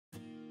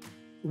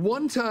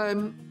One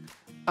time,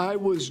 I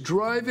was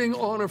driving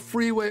on a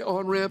freeway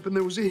on-ramp, and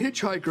there was a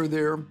hitchhiker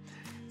there,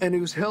 and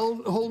he was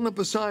holding up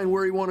a sign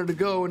where he wanted to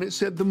go, and it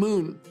said the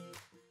moon.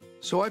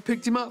 So I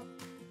picked him up,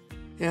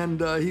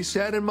 and he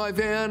sat in my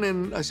van,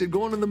 and I said,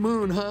 "Going to the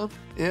moon, huh?"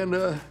 And,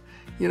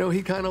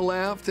 he kind of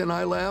laughed, and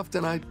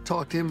I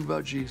talked to him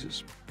about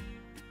Jesus.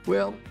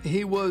 Well,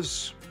 he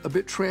was a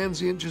bit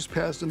transient, just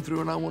passing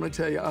through, and I want to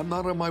tell you, I'm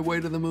not on my way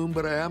to the moon,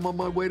 but I am on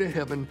my way to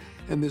heaven,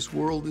 and this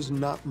world is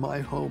not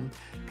my home.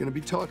 Going to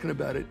be talking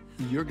about it.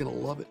 You're going to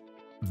love it.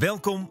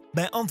 Welkom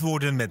bij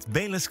Antwoorden met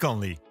Bayless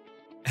Conley.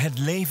 Het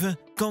leven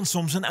kan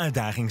soms een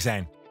uitdaging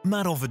zijn.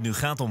 Maar of het nu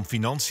gaat om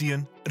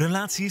financiën,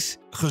 relaties,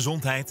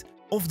 gezondheid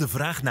of de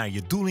vraag naar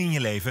je doel in je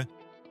leven,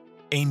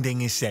 één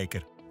ding is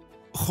zeker.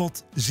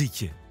 God ziet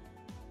je.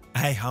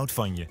 Hij houdt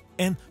van je.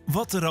 En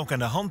wat er ook aan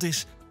de hand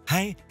is,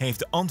 hij heeft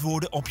de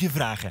antwoorden op je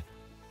vragen.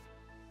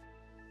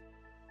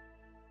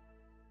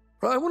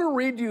 I want to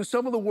read you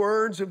some of the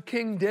words of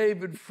King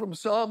David from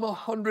Psalm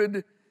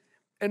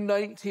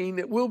 119.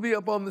 It will be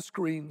up on the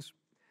screens.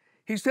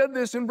 He said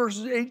this in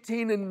verses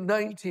 18 and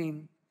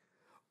 19.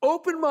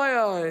 "Open my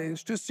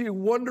eyes to see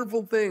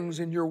wonderful things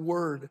in your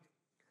word.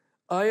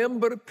 I am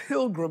but a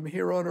pilgrim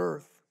here on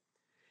earth.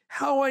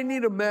 How I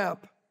need a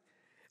map,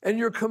 and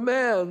your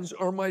commands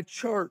are my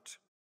chart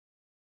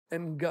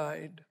and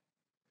guide."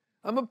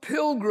 I'm a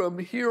pilgrim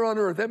here on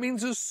earth. That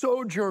means a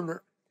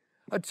sojourner,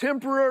 a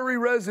temporary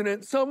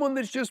resident, someone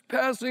that's just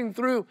passing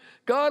through.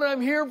 God,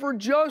 I'm here for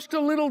just a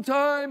little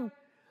time,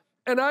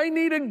 and I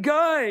need a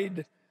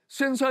guide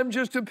since I'm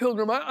just a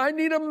pilgrim. I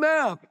need a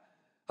map.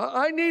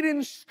 I need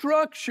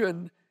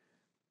instruction.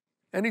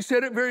 And he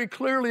said it very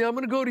clearly. I'm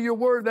going to go to your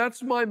word.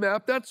 That's my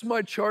map. That's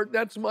my chart.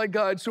 That's my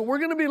guide. So we're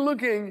going to be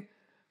looking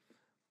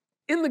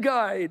in the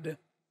guide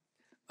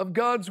of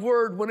God's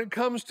word when it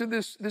comes to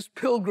this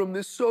pilgrim,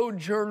 this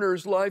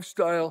sojourner's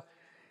lifestyle.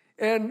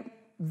 And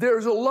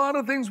there's a lot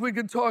of things we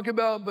could talk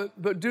about,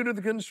 but due to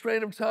the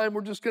constraint of time,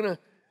 we're just going to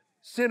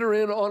center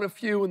in on a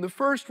few. And the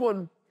first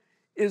one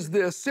is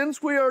this: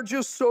 since we are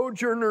just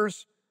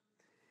sojourners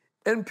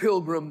and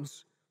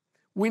pilgrims,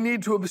 we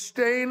need to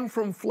abstain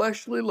from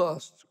fleshly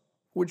lusts,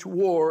 which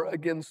war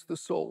against the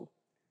soul.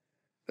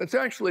 That's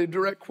actually a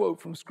direct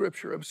quote from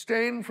Scripture.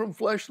 Abstain from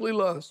fleshly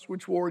lusts,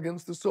 which war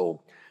against the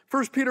soul.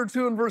 1 Peter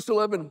 2 and verse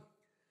 11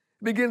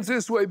 begins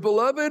this way: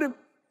 "Beloved,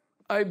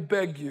 I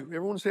beg you."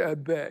 Everyone say, "I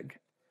beg."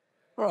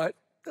 All right,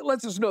 that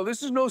lets us know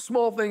this is no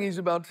small thing he's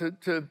about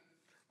to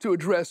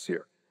address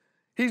here.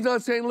 He's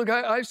not saying, look,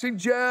 I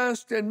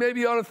suggest, and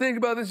maybe you ought to think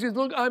about this. He says,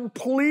 look, I'm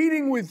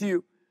pleading with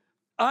you.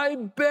 I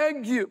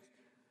beg you.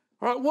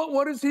 All right,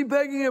 what is he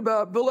begging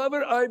about?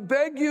 "Beloved, I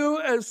beg you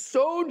as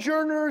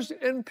sojourners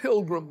and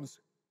pilgrims,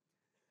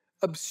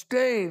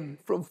 abstain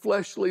from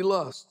fleshly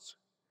lusts,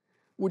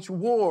 which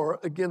war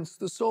against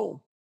the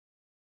soul.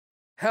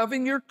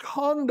 Having your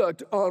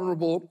conduct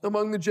honorable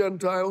among the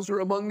Gentiles or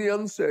among the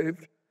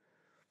unsaved,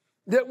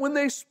 that when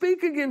they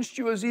speak against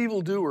you as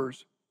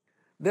evildoers,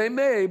 they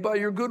may, by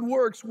your good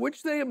works,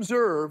 which they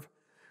observe,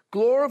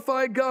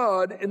 glorify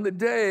God in the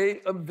day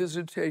of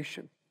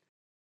visitation."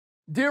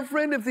 Dear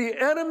friend, if the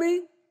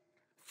enemy,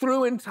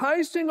 through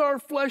enticing our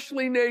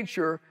fleshly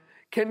nature,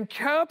 can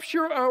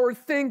capture our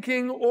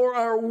thinking or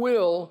our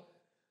will,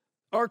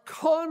 our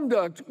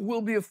conduct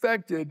will be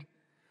affected,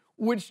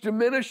 which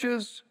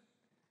diminishes,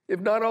 if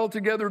not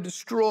altogether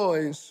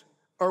destroys,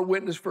 our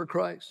witness for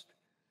Christ.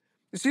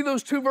 You see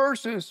those two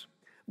verses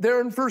there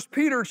in 1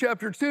 Peter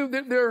chapter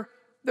 2,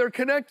 they're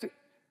connected.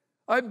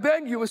 I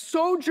beg you, as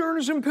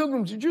sojourners and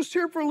pilgrims, you're just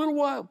here for a little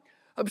while,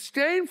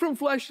 abstain from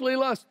fleshly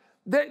lust.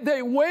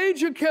 They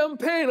wage a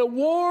campaign, a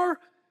war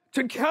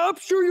to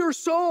capture your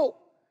soul.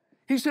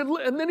 He said,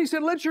 and then he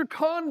said, let your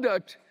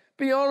conduct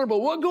be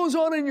honorable. What goes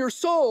on in your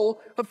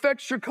soul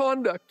affects your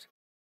conduct.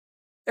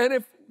 And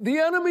if the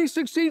enemy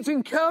succeeds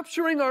in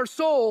capturing our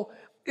soul,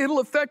 it'll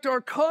affect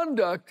our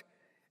conduct.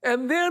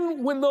 And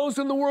then when those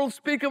in the world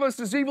speak of us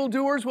as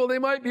evildoers, well, they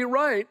might be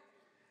right,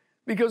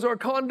 because our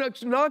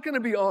conduct's not going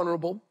to be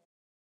honorable,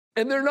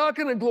 and they're not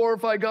going to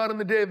glorify God in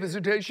the day of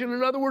visitation.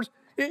 In other words,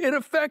 it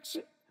affects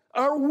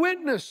our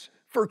witness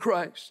for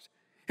Christ.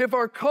 If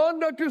our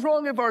conduct is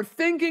wrong, if our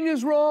thinking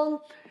is wrong,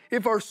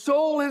 if our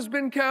soul has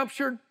been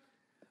captured,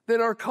 then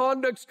our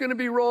conduct's going to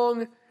be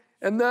wrong,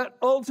 and that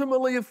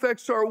ultimately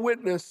affects our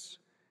witness,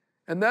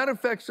 and that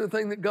affects the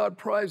thing that God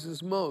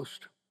prizes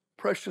most: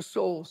 precious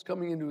souls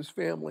coming into his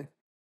family.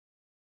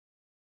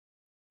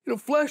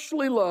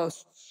 Fleshly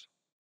lusts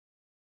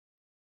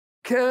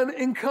can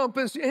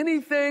encompass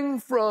anything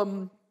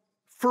from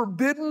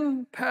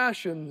forbidden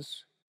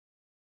passions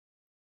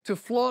to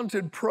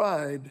flaunted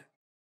pride.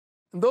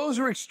 And those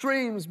are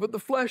extremes, but the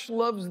flesh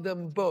loves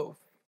them both.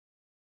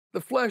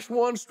 The flesh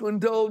wants to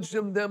indulge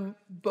in them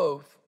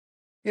both.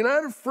 I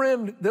had a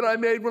friend that I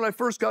made when I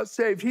first got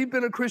saved. He'd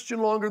been a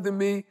Christian longer than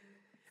me,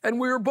 and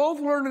we were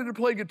both learning to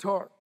play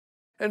guitar.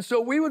 And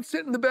so we would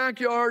sit in the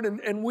backyard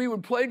and we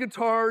would play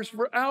guitars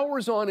for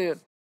hours on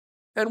end.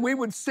 And we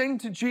would sing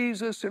to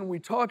Jesus, and we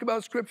talk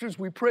about scriptures.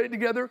 We prayed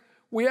together.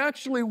 We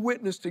actually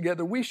witnessed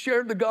together. We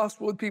shared the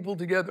gospel with people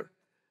together.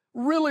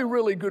 Really,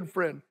 really good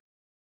friend.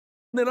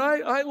 Then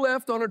I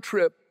left on a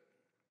trip,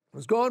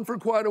 was gone for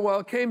quite a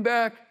while, came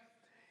back,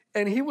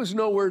 and he was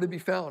nowhere to be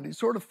found. He'd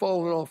sort of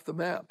fallen off the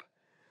map.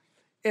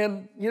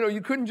 And,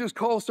 you couldn't just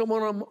call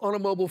someone on a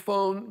mobile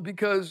phone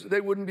because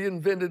they wouldn't be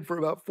invented for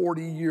about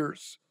 40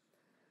 years.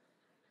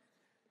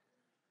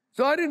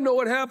 So I didn't know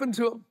what happened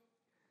to him.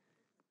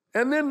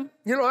 And then,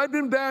 I've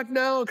been back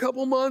now a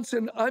couple months,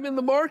 and I'm in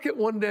the market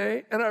one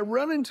day, and I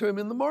run into him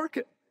in the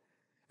market.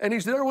 And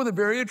he's there with a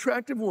very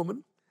attractive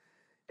woman.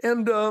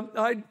 And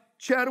I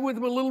chatted with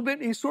him a little bit,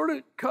 and he sort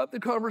of cut the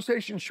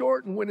conversation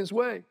short and went his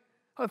way.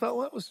 I thought,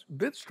 well, that was a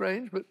bit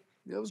strange, but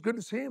it was good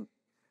to see him.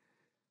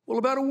 Well,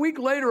 about a week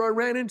later, I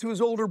ran into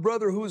his older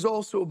brother, who was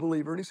also a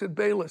believer. And he said,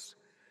 Bayless,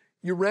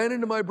 you ran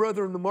into my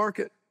brother in the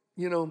market,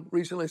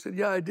 recently. I said,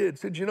 yeah, I did. He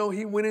said,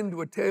 he went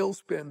into a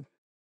tailspin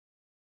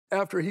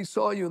after he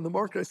saw you in the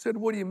market. I said,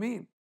 what do you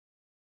mean?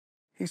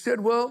 He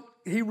said, well,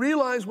 he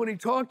realized when he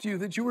talked to you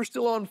that you were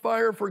still on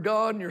fire for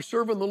God and you're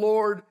serving the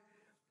Lord.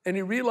 And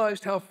he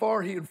realized how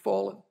far he had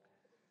fallen.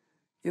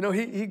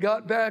 He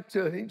got back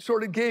he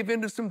sort of gave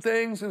into some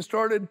things and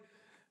started,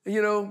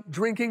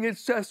 drinking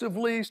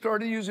excessively,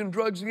 started using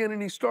drugs again,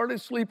 and he started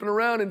sleeping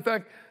around. In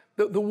fact,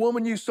 the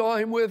woman you saw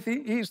him with,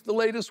 she's the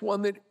latest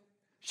one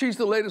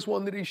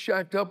that he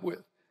shacked up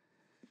with.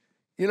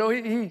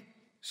 He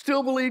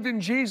still believed in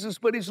Jesus,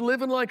 but he's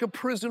living like a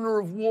prisoner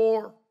of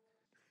war.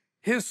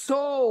 His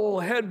soul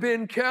had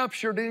been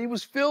captured, and he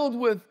was filled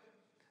with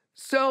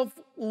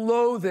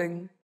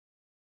self-loathing.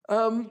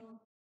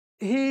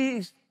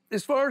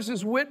 As far as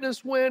his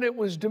witness went, it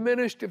was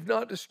diminished, if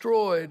not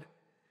destroyed.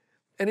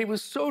 And he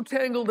was so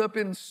tangled up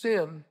in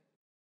sin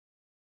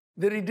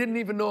that he didn't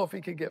even know if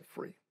he could get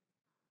free.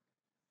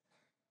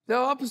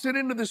 Now, opposite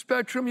end of the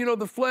spectrum,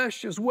 the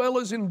flesh, as well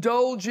as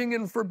indulging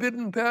in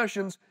forbidden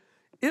passions,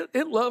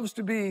 it loves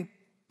to be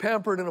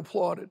pampered and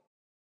applauded.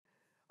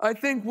 I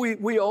think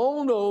we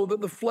all know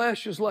that the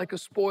flesh is like a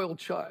spoiled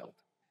child.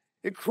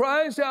 It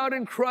cries out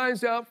and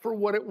cries out for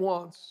what it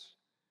wants.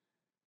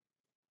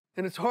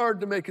 And it's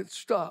hard to make it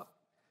stop.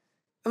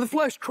 And the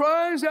flesh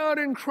cries out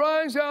and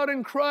cries out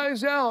and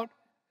cries out.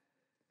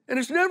 And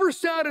it's never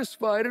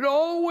satisfied. It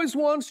always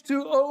wants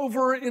to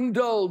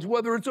overindulge,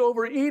 whether it's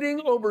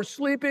overeating,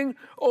 oversleeping,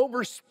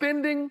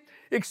 overspending,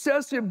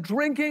 excessive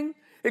drinking,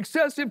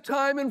 excessive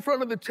time in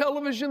front of the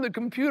television, the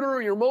computer,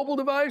 or your mobile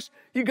device.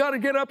 You got to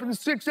get up in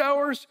 6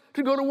 hours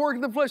to go to work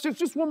in the flesh. It's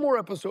just one more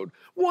episode.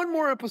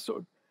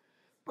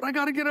 But I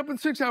got to get up in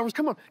 6 hours.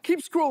 Come on,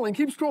 keep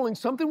scrolling.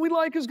 Something we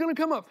like is going to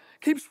come up.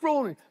 Keep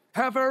scrolling.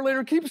 Half hour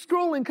later, keep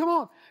scrolling.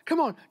 Come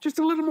on, just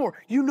a little more.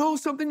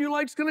 Something you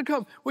like is going to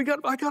come. I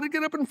got to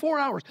get up in 4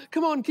 hours.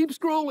 Come on, keep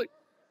scrolling.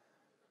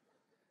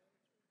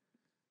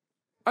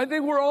 I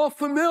think we're all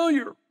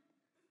familiar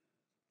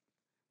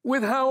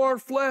with how our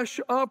flesh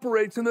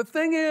operates. And the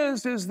thing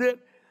is that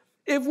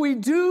if we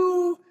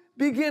do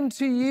begin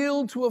to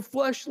yield to a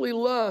fleshly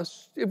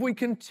lust, if we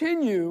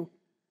continue,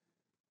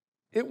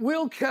 it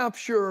will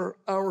capture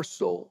our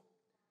soul.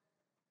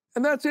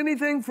 And that's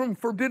anything from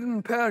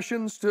forbidden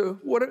passions to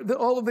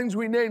all the things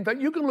we name. In fact,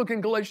 you can look in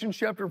Galatians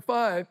chapter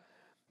 5.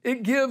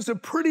 It gives a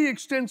pretty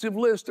extensive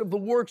list of the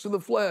works of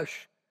the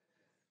flesh.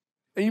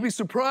 And you'd be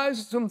surprised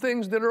at some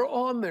things that are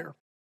on there.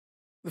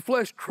 The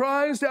flesh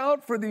cries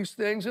out for these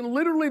things, and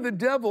literally the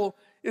devil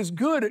is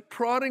good at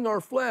prodding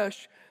our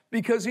flesh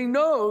because he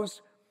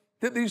knows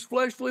that these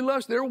fleshly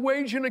lusts, they're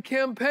waging a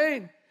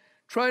campaign,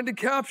 trying to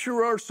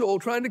capture our soul,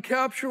 trying to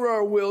capture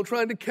our will,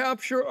 trying to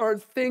capture our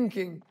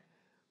thinking.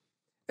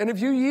 And if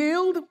you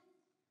yield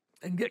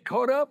and get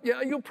caught up,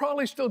 you'll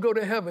probably still go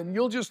to heaven.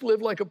 You'll just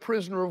live like a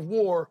prisoner of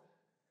war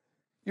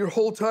your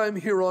whole time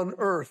here on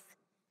earth.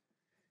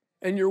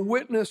 And your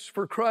witness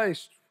for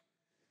Christ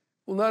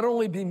will not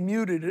only be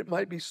muted, it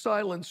might be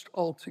silenced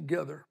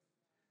altogether.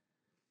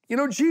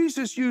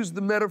 Jesus used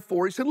the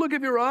metaphor. He said, look,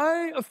 if your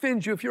eye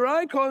offends you, if your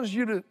eye causes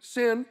you to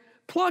sin,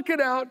 pluck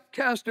it out,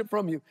 cast it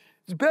from you.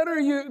 It's better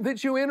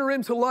that you enter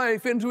into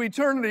life, into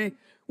eternity,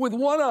 with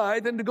one eye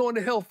than to go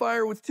into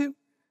hellfire with two.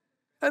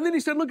 And then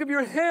he said, look, if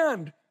your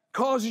hand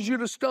causes you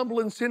to stumble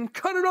in sin,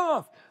 cut it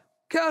off,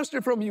 cast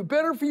it from you.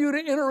 Better for you to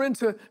enter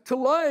into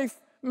life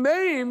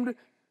maimed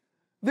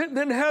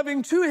than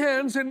having two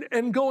hands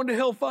and go into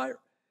hellfire.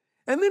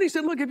 And then he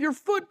said, look, if your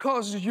foot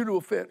causes you to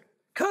offend,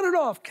 cut it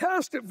off,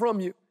 cast it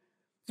from you.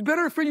 It's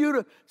better for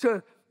you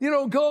to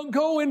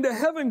go into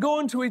heaven,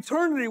 go into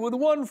eternity with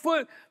one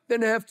foot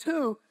than to have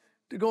two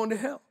to go into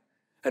hell.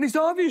 And he's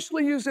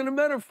obviously using a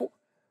metaphor.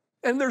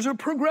 And there's a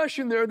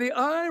progression there. The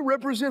eye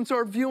represents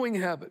our viewing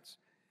habits.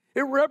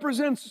 It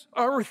represents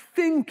our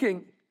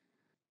thinking.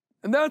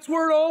 And that's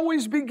where it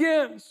always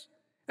begins.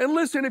 And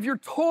listen, if you're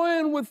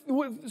toying with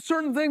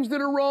certain things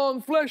that are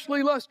wrong,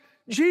 fleshly lust,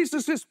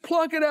 Jesus says,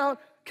 pluck it out,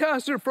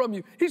 cast it from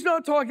you. He's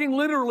not talking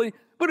literally,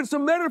 but it's a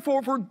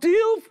metaphor for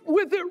deal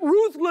with it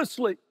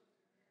ruthlessly.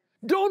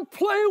 Don't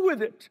play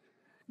with it.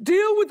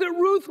 Deal with it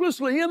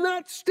ruthlessly. In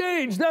that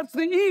stage, that's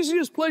the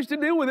easiest place to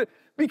deal with it,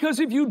 because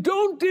if you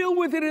don't deal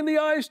with it in the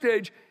eye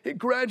stage, it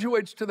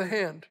graduates to the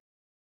hand.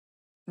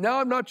 Now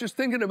I'm not just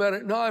thinking about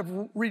it. Now I've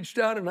reached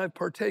out and I've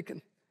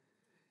partaken.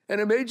 And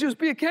it may just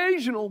be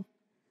occasional,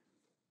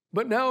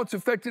 but now it's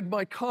affected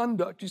my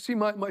conduct. You see,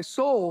 my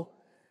soul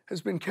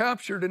has been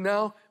captured, and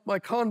now my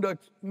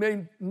conduct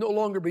may no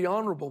longer be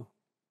honorable.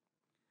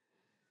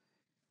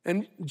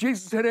 And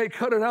Jesus said, hey,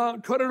 cut it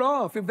out, cut it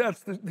off. If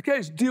that's the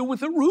case, deal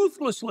with it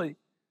ruthlessly.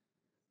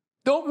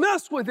 Don't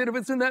mess with it if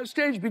it's in that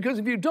stage, because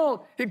if you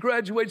don't, it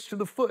graduates to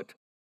the foot.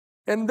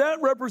 And that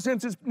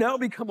represents it's now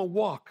become a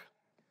walk.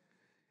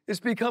 It's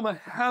become a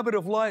habit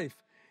of life.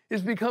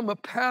 It's become a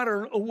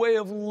pattern, a way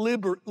of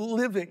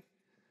living.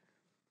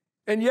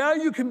 And yeah,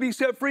 you can be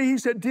set free. He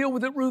said, deal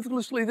with it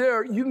ruthlessly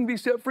there. You can be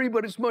set free,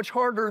 but it's much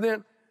harder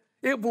than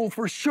it will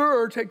for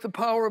sure take the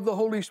power of the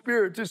Holy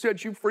Spirit to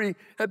set you free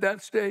at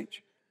that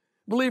stage.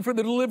 Believe for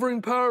the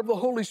delivering power of the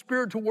Holy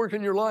Spirit to work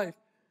in your life.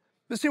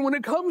 But see, when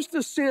it comes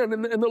to sin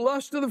and the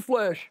lust of the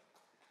flesh,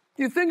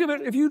 you think of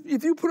it, if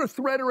you put a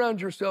thread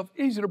around yourself,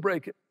 easy to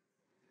break it.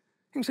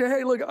 You can say,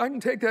 hey, look, I can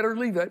take that or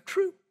leave that.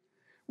 True.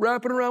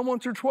 Wrap it around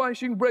once or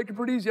twice, you can break it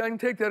pretty easy. I can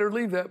take that or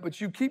leave that,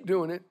 but you keep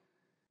doing it,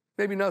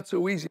 maybe not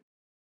so easy.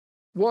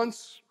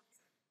 Once,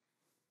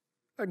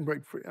 I can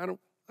break free.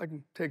 I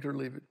can take it or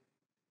leave it.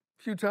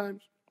 A few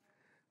times,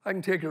 I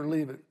can take it or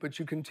leave it, but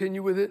you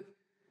continue with it,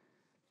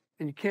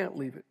 and you can't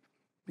leave it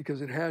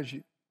because it has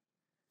you.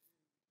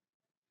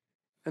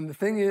 And the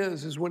thing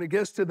is when it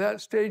gets to that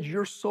stage,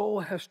 your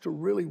soul has to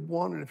really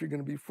want it if you're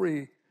going to be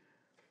free.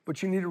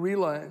 But you need to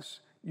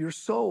realize your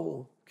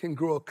soul can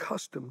grow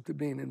accustomed to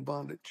being in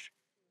bondage.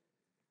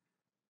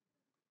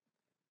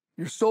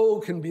 Your soul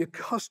can be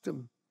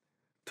accustomed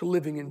to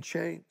living in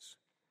chains,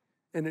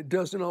 and it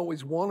doesn't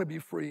always want to be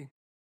free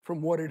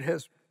from what it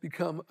has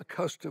become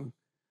accustomed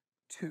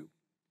to.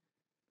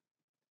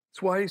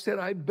 That's why he said,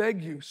 I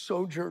beg you,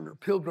 sojourner,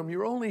 pilgrim,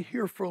 you're only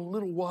here for a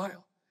little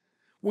while.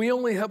 We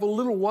only have a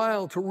little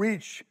while to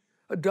reach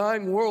a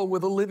dying world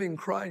with a living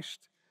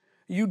Christ.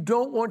 You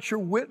don't want your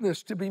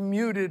witness to be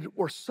muted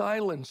or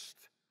silenced.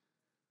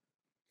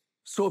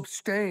 So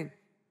abstain.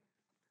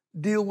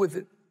 Deal with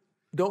it.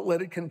 Don't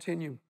let it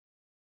continue.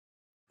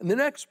 And the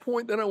next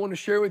point that I want to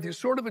share with you is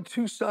sort of a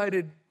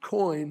two-sided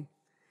coin,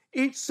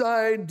 each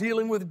side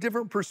dealing with a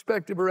different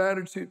perspective or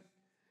attitude.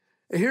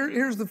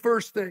 Here's the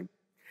first thing.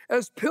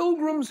 As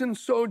pilgrims and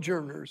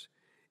sojourners,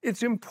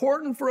 it's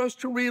important for us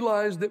to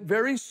realize that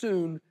very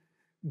soon,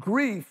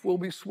 grief will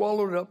be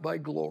swallowed up by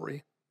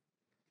glory.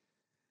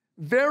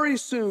 Very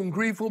soon,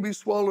 grief will be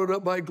swallowed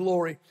up by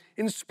glory.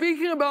 In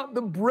speaking about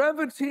the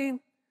brevity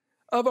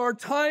of our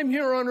time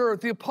here on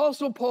earth, the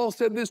Apostle Paul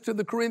said this to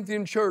the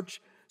Corinthian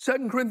church,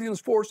 2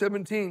 Corinthians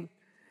 4:17.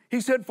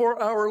 He said,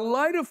 for our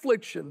light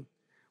affliction,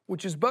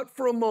 which is but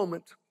for a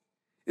moment,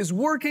 is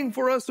working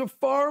for us a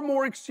far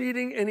more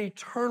exceeding and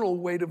eternal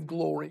weight of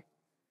glory.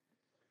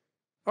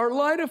 Our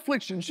light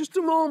affliction is just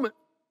a moment,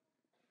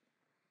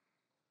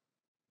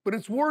 but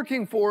it's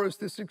working for us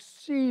this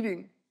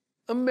exceeding,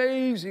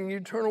 amazing,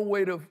 eternal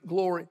weight of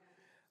glory.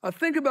 I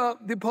think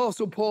about the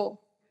Apostle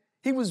Paul.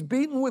 He was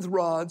beaten with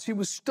rods, he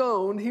was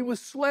stoned, he was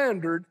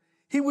slandered,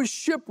 he was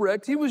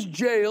shipwrecked, he was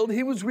jailed,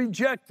 he was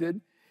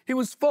rejected, he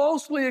was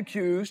falsely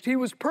accused, he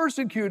was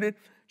persecuted,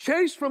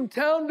 chased from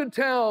town to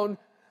town,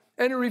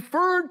 and he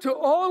referred to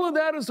all of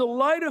that as a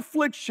light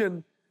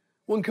affliction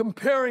when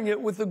comparing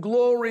it with the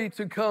glory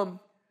to come.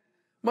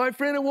 My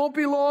friend, it won't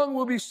be long.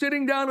 We'll be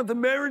sitting down at the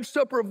marriage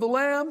supper of the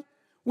Lamb.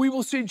 We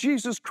will see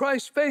Jesus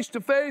Christ face to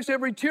face.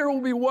 Every tear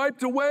will be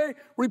wiped away,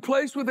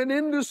 replaced with an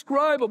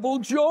indescribable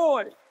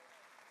joy.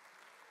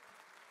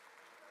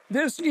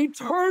 This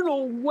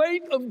eternal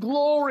weight of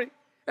glory.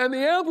 And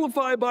the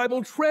Amplified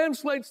Bible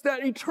translates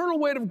that eternal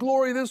weight of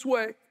glory this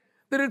way,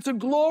 that it's a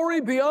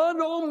glory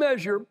beyond all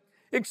measure,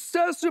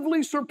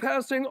 excessively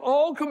surpassing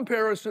all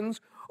comparisons,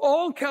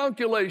 all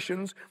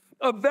calculations,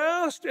 a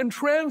vast and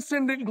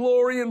transcendent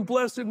glory and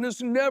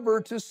blessedness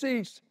never to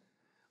cease.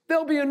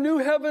 There'll be a new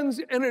heavens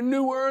and a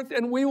new earth,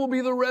 and we will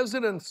be the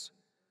residents.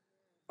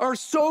 Our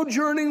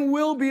sojourning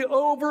will be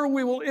over.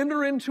 We will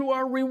enter into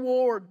our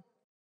reward.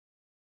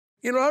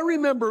 You know, I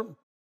remember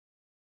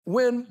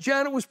when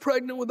Janet was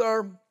pregnant with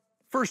our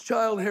first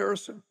child,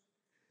 Harrison.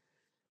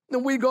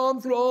 And we'd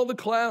gone through all the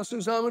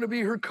classes. I'm going to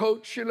be her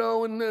coach, you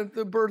know, in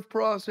the birth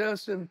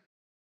process. And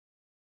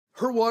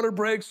her water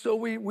breaks, so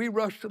we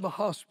rushed to the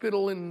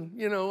hospital. And,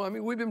 you know, I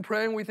mean, we've been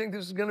praying. We think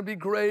this is going to be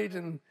great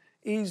and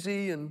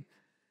easy. And,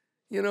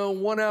 you know,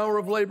 1 hour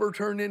of labor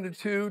turned into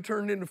 2,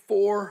 turned into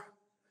 4,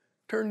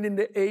 turned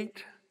into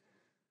 8.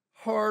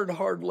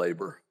 Hard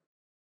labor.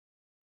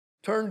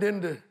 Turned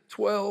into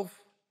 12.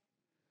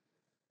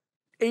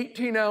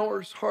 18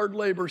 hours, hard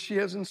labor. She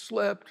hasn't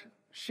slept.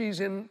 She's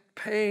in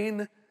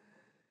pain.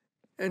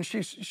 And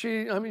she's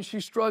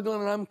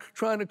struggling, and I'm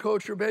trying to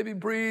coach her. Baby,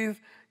 breathe.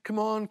 Come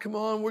on.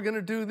 We're going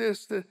to do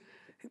this. The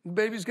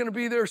baby's going to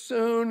be there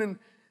soon. And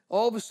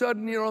all of a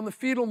sudden, you know, on the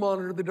fetal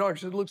monitor, the doctor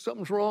said, look,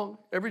 something's wrong.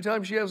 Every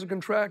time she has a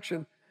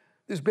contraction,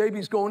 this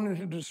baby's going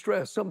into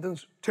distress.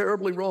 Something's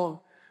terribly wrong.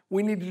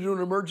 We need to do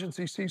an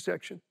emergency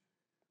C-section.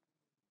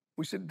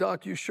 We said,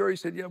 Doc, you sure? He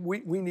said, yeah,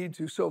 we need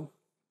to. So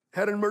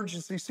Had an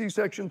emergency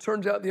C-section.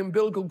 Turns out the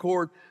umbilical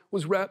cord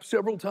was wrapped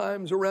several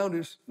times around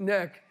his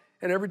neck,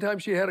 and every time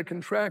she had a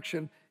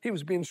contraction, he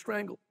was being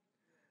strangled.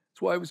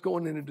 That's why he was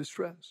going into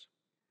distress.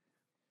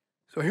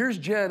 So here's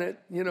Janet,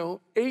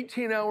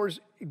 18 hours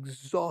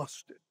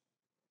exhausted,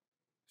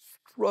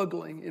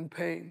 struggling in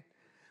pain.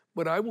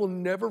 But I will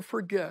never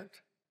forget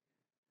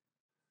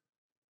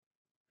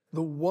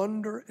the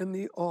wonder and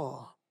the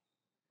awe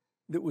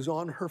that was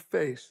on her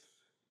face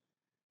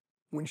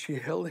when she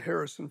held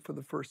Harrison for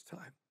the first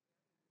time.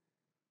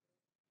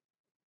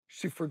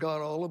 She forgot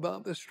all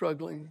about the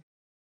struggling.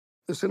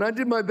 Listen, I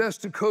did my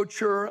best to coach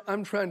her.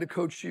 I'm trying to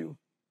coach you.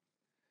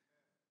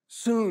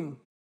 Soon,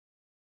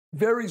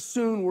 very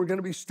soon, we're going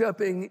to be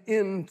stepping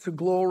into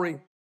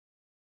glory.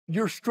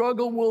 Your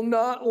struggle will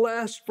not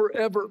last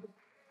forever.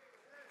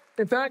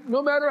 In fact,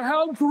 no matter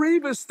how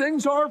grievous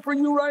things are for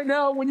you right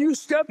now, when you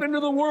step into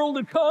the world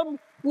to come,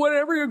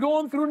 whatever you're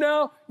going through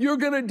now, you're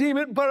going to deem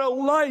it but a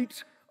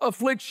light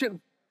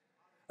affliction.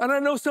 And I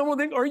know someone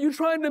think, are you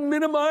trying to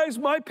minimize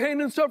my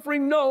pain and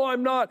suffering? No,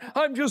 I'm not.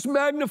 I'm just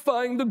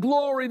magnifying the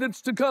glory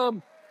that's to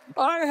come.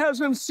 Eye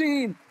hasn't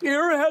seen,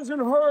 ear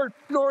hasn't heard,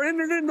 nor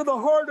entered into the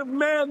heart of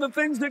man the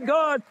things that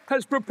God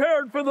has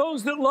prepared for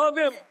those that love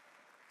him.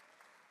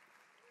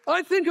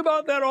 I think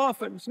about that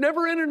often. It's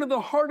never entered into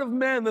the heart of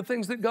man the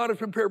things that God has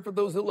prepared for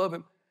those that love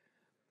him.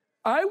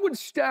 I would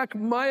stack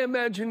my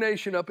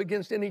imagination up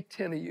against any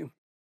 10 of you.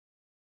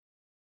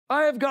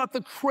 I have got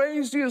the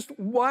craziest,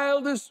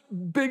 wildest,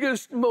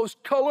 biggest,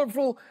 most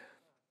colorful,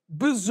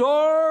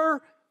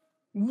 bizarre,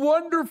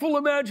 wonderful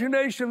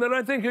imagination that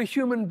I think a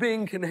human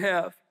being can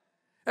have.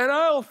 And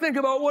I'll think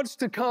about what's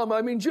to come.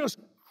 I mean, just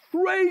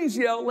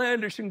crazy,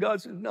 outlandish. And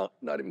God says, no,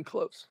 not even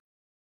close.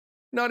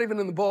 Not even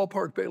in the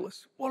ballpark,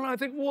 Bayless. Well, and I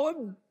think, what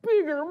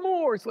bigger,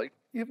 more? It's like,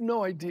 you have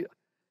no idea.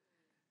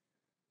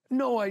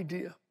 No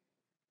idea.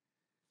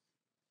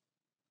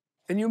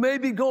 And you may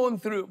be going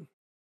through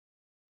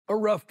a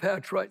rough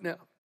patch right now.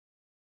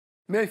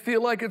 It may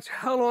feel like it's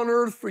hell on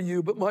earth for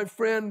you, but my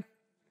friend,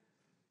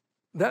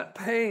 that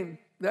pain,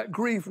 that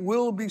grief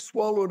will be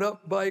swallowed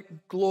up by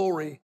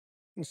glory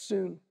and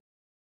soon.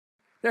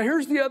 Now,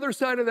 here's the other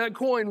side of that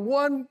coin.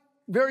 One,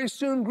 very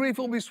soon grief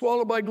will be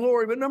swallowed by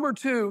glory. But number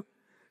two,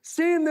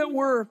 seeing that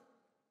we're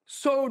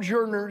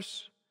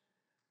sojourners,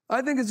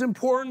 I think it's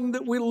important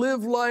that we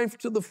live life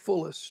to the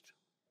fullest.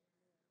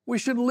 We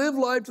should live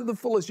life to the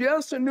fullest.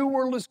 Yes, a new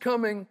world is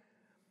coming,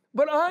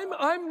 but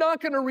I'm not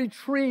going to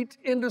retreat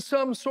into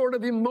some sort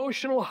of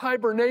emotional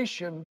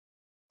hibernation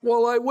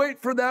while I wait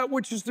for that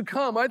which is to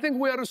come. I think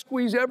we ought to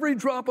squeeze every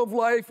drop of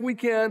life we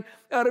can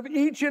out of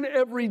each and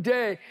every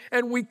day.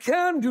 And we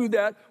can do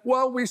that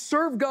while we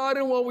serve God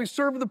and while we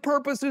serve the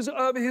purposes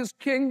of his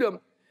kingdom.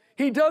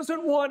 He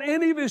doesn't want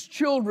any of his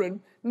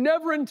children,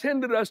 never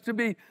intended us to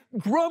be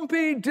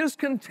grumpy,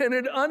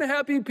 discontented,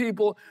 unhappy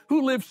people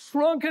who live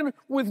shrunken,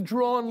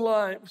 withdrawn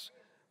lives.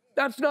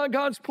 That's not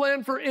God's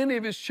plan for any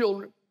of his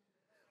children.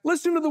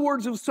 Listen to the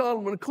words of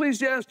Solomon,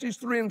 Ecclesiastes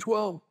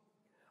 3:12.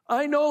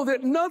 I know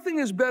that nothing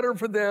is better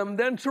for them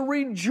than to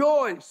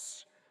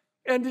rejoice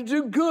and to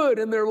do good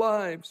in their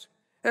lives,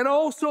 and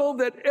also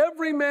that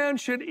every man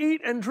should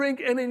eat and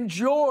drink and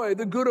enjoy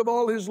the good of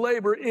all his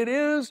labor. It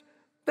is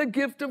the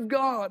gift of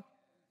God.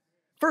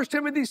 1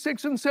 Timothy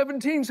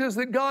 6:17 says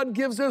that God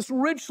gives us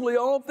richly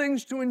all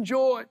things to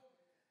enjoy.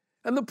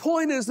 And the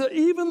point is that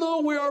even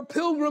though we are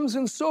pilgrims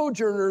and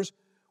sojourners,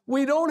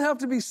 we don't have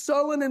to be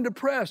sullen and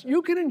depressed.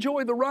 You can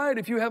enjoy the ride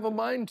if you have a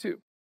mind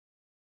to.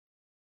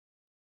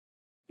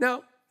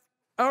 Now,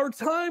 our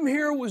time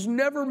here was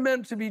never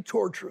meant to be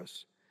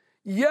torturous.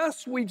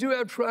 Yes, we do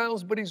have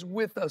trials, but he's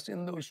with us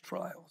in those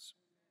trials.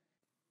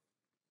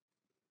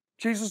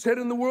 Jesus said,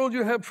 in the world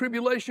you have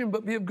tribulation,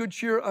 but be of good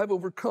cheer, I've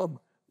overcome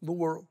the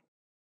world.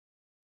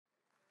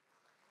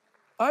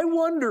 I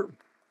wonder,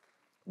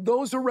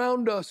 those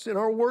around us in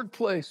our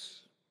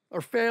workplace,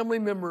 our family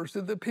members,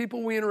 the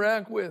people we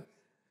interact with,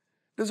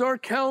 does our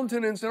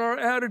countenance and our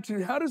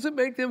attitude, how does it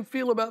make them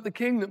feel about the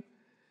kingdom?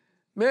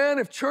 Man,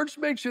 if church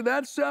makes you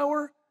that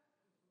sour,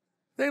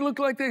 they look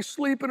like they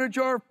sleep in a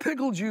jar of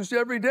pickle juice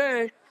every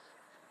day.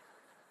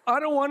 I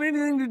don't want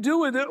anything to do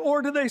with it.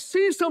 Or do they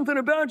see something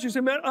about you and say,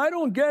 man, I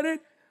don't get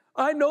it.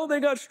 I know they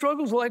got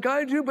struggles like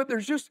I do, but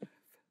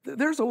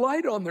there's a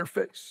light on their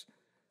face.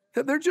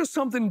 That there's just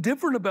something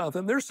different about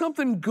them. There's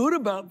something good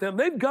about them.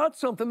 They've got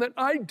something that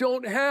I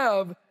don't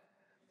have,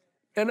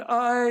 and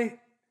I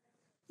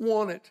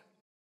want it.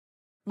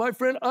 My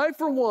friend, I,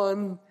 for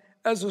one,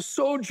 as a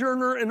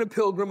sojourner and a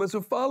pilgrim, as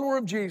a follower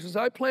of Jesus,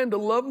 I plan to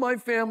love my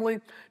family,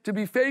 to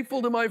be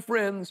faithful to my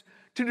friends,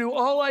 to do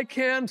all I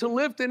can to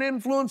lift and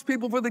influence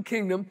people for the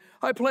kingdom.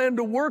 I plan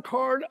to work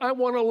hard. I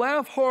want to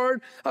laugh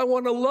hard. I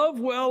want to love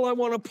well. I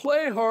want to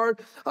play hard.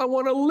 I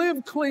want to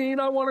live clean.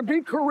 I want to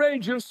be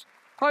courageous.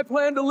 I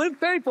plan to live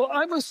faithful.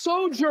 I'm a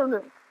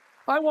sojourner.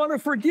 I want to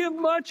forgive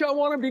much. I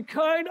want to be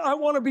kind. I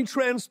want to be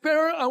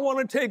transparent. I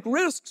want to take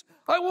risks.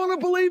 I want to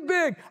believe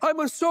big. I'm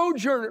a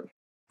sojourner.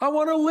 I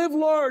want to live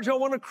large. I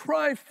want to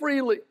cry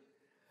freely.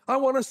 I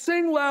want to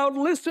sing loud,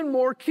 listen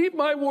more, keep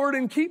my word,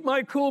 and keep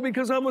my cool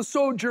because I'm a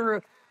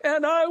sojourner.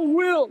 and I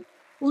will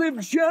live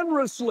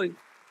generously,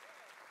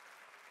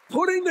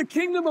 putting the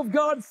kingdom of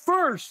God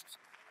first,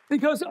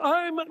 because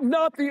I'm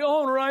not the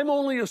owner. I'm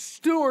only a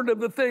steward of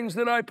the things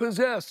that I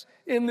possess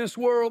in this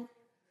world.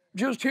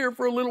 Just here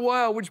for a little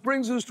while, which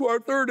brings us to our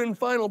third and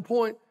final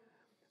point.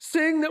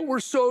 Seeing that we're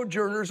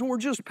sojourners and we're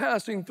just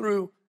passing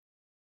through,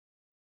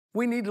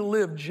 we need to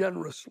live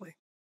generously.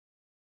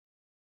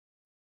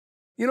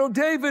 You know,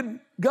 David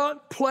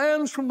got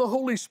plans from the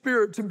Holy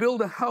Spirit to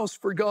build a house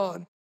for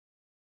God.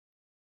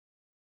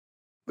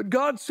 But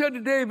God said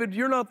to David,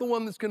 you're not the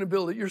one that's going to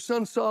build it. Your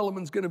son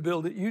Solomon's going to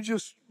build it. You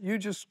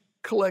just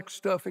collect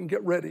stuff and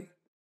get ready.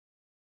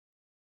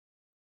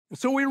 And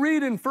so we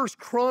read in 1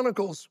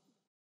 Chronicles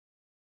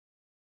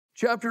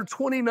chapter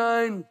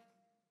 29.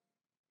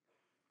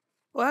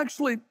 Well,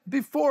 actually,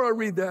 before I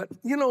read that,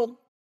 you know,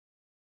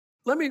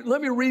 let me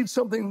read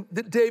something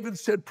that David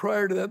said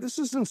prior to that. This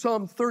is in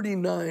Psalm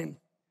 39.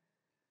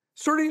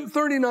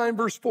 39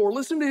 verse 4.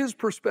 Listen to his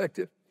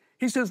perspective.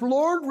 He says,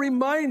 Lord,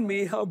 remind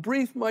me how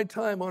brief my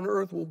time on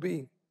earth will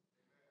be.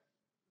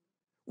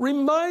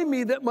 Remind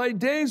me that my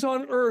days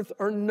on earth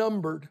are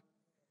numbered,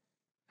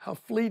 how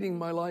fleeting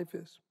my life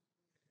is.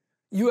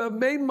 You have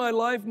made my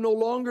life no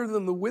longer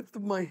than the width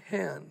of my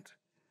hand.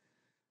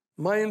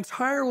 My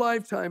entire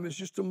lifetime is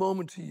just a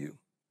moment to you.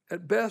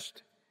 At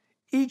best,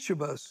 each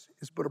of us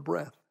is but a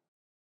breath.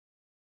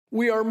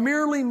 We are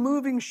merely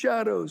moving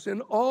shadows,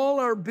 and all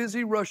our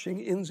busy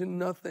rushing ends in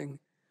nothing.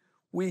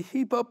 We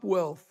heap up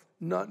wealth,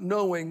 not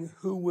knowing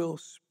who will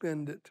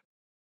spend it.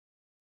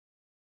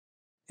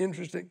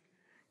 Interesting.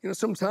 You know,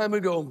 some time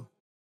ago,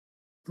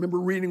 I remember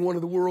reading one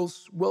of the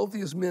world's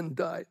wealthiest men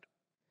died.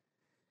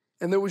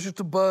 And there was just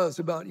a buzz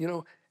about, you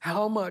know,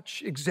 how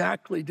much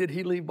exactly did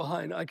he leave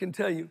behind? I can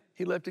tell you,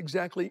 he left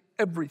exactly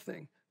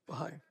everything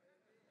behind.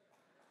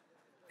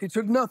 He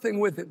took nothing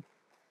with him.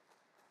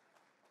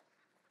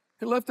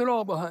 He left it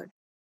all behind.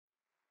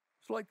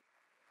 It's like,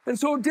 and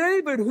so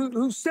David,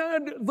 who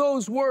said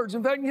those words,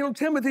 in fact, you know,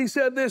 Timothy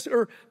said this,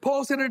 or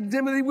Paul said it to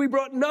Timothy, we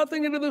brought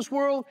nothing into this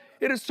world.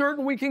 It is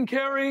certain we can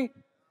carry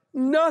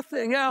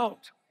nothing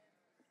out.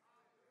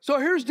 So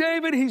here's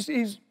David.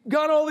 He's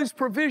got all these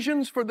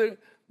provisions for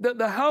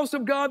the house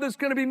of God that's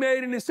going to be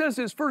made. And it says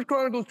this, 1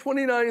 Chronicles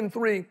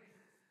 29:3.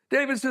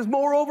 David says,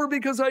 moreover,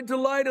 because I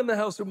delight in the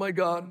house of my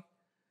God,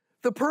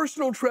 the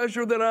personal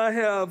treasure that I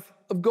have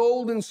of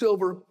gold and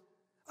silver,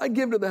 I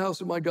give to the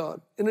house of my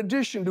God, in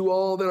addition to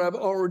all that I've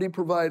already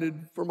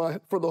provided for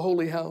the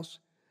holy house.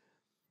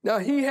 Now,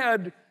 he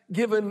had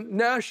given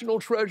national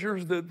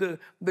treasures the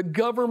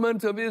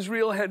government of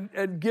Israel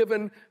had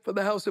given for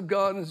the house of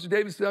God. And so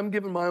David said, I'm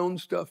giving my own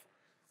stuff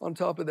on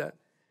top of that.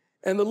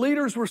 And the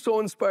leaders were so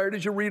inspired,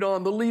 as you read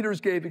on, the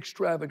leaders gave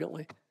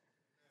extravagantly.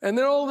 And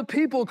then all the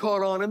people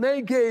caught on, and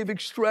they gave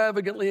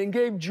extravagantly and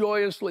gave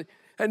joyously.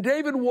 And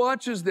David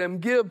watches them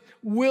give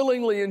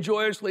willingly and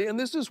joyously. And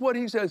this is what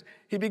he says.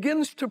 He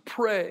begins to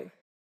pray.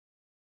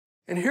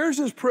 And here's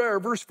his prayer,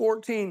 verse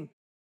 14.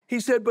 He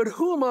said, but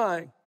who am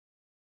I?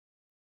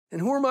 And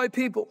who are my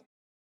people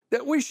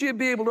that we should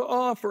be able to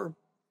offer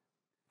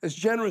as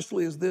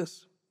generously as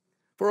this?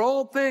 For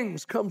all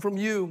things come from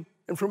you,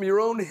 and from your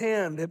own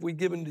hand have we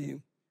given to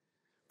you.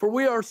 For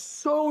we are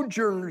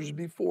sojourners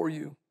before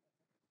you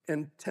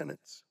and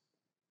tenants,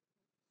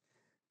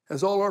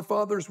 as all our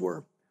fathers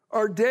were.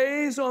 Our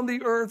days on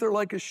the earth are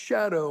like a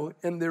shadow,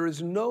 and there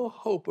is no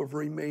hope of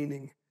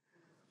remaining.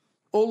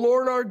 O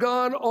Lord our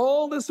God,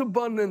 all this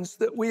abundance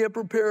that we have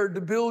prepared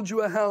to build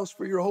you a house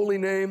for your holy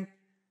name,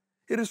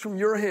 it is from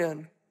your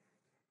hand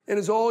and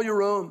is all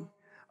your own.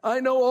 I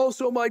know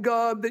also, my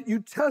God, that you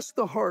test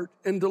the heart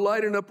and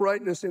delight in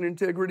uprightness and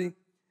integrity.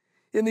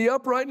 In the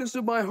uprightness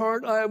of my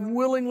heart, I have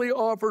willingly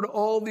offered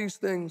all these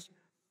things.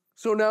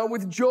 So now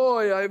with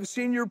joy, I have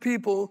seen your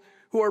people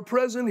who are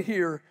present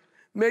here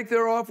make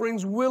their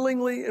offerings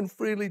willingly and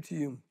freely to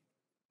you.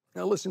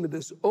 Now listen to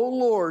this. O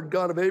Lord,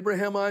 God of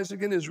Abraham,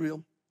 Isaac, and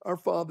Israel, our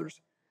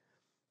fathers,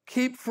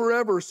 keep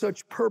forever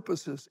such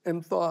purposes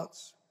and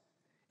thoughts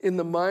in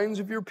the minds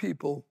of your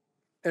people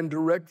and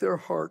direct their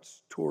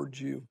hearts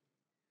towards you.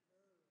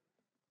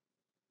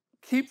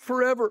 Keep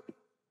forever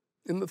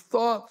in the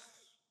thoughts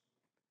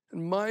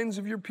and minds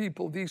of your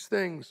people these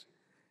things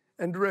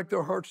and direct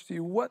their hearts to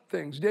you. What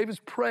things? David's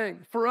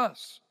praying for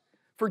us,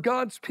 for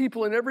God's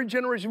people in every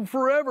generation,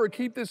 forever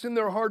keep this in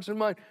their hearts and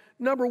mind.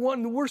 Number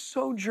one, we're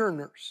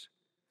sojourners.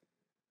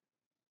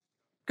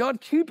 God,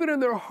 keep it in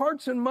their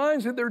hearts and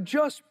minds that they're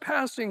just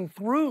passing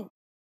through.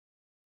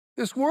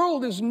 This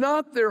world is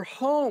not their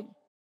home.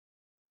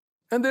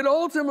 And that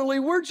ultimately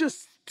we're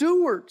just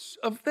stewards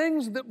of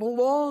things that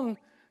belong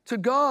to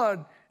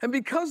God. And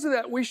because of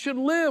that, we should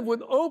live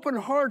with open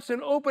hearts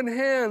and open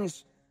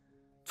hands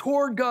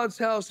toward God's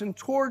house and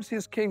towards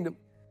his kingdom.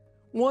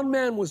 One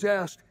man was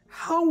asked,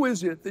 how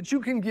is it that you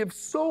can give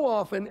so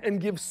often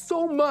and give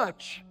so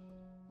much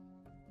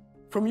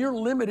from your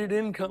limited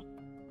income?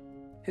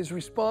 His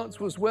response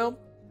was, well,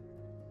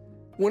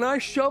 when I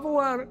shovel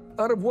out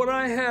of what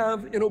I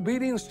have in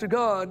obedience to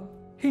God,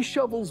 he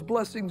shovels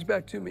blessings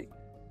back to me.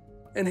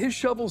 And his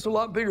shovel's a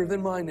lot bigger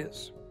than mine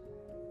is.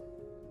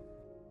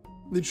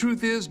 The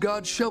truth is,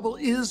 God's shovel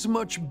is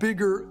much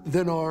bigger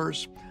than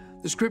ours.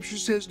 The scripture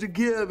says to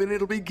give, and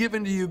it'll be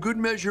given to you. Good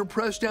measure,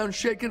 pressed down,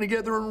 shaken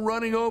together, and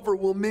running over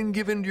will men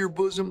give into your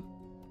bosom.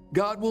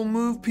 God will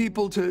move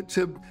people to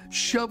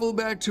shovel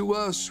back to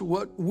us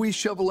what we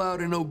shovel out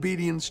in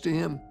obedience to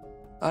Him.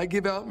 I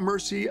give out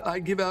mercy, I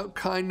give out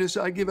kindness,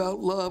 I give out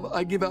love,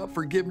 I give out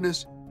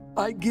forgiveness.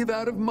 I give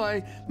out of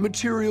my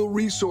material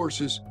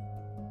resources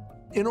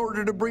in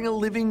order to bring a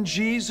living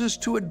Jesus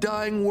to a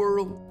dying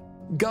world.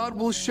 God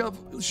will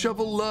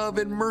shovel love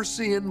and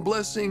mercy and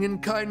blessing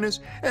and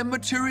kindness and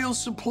material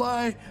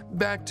supply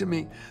back to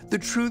me. The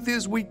truth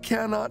is, we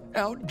cannot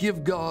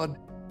outgive God.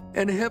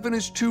 And heaven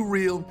is too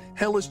real,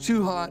 hell is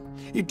too hot,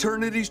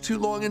 eternity is too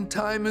long, and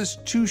time is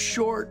too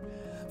short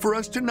for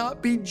us to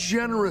not be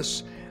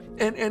generous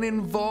and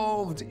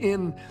involved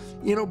in,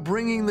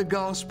 bringing the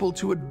gospel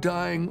to a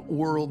dying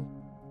world.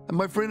 And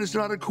my friend, it's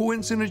not a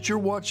coincidence you're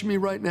watching me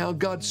right now.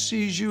 God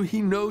sees you,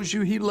 He knows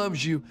you, He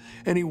loves you,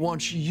 and He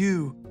wants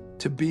you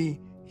to be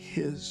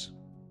His.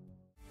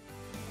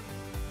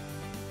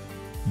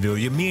 Wil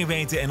je meer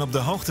weten en op de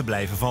hoogte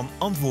blijven van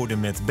Antwoorden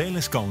met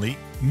Bayless Conley?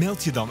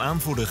 Meld je dan aan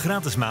voor de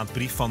gratis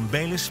maandbrief van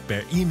Bayless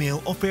per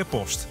e-mail of per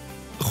post.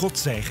 God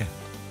zegen.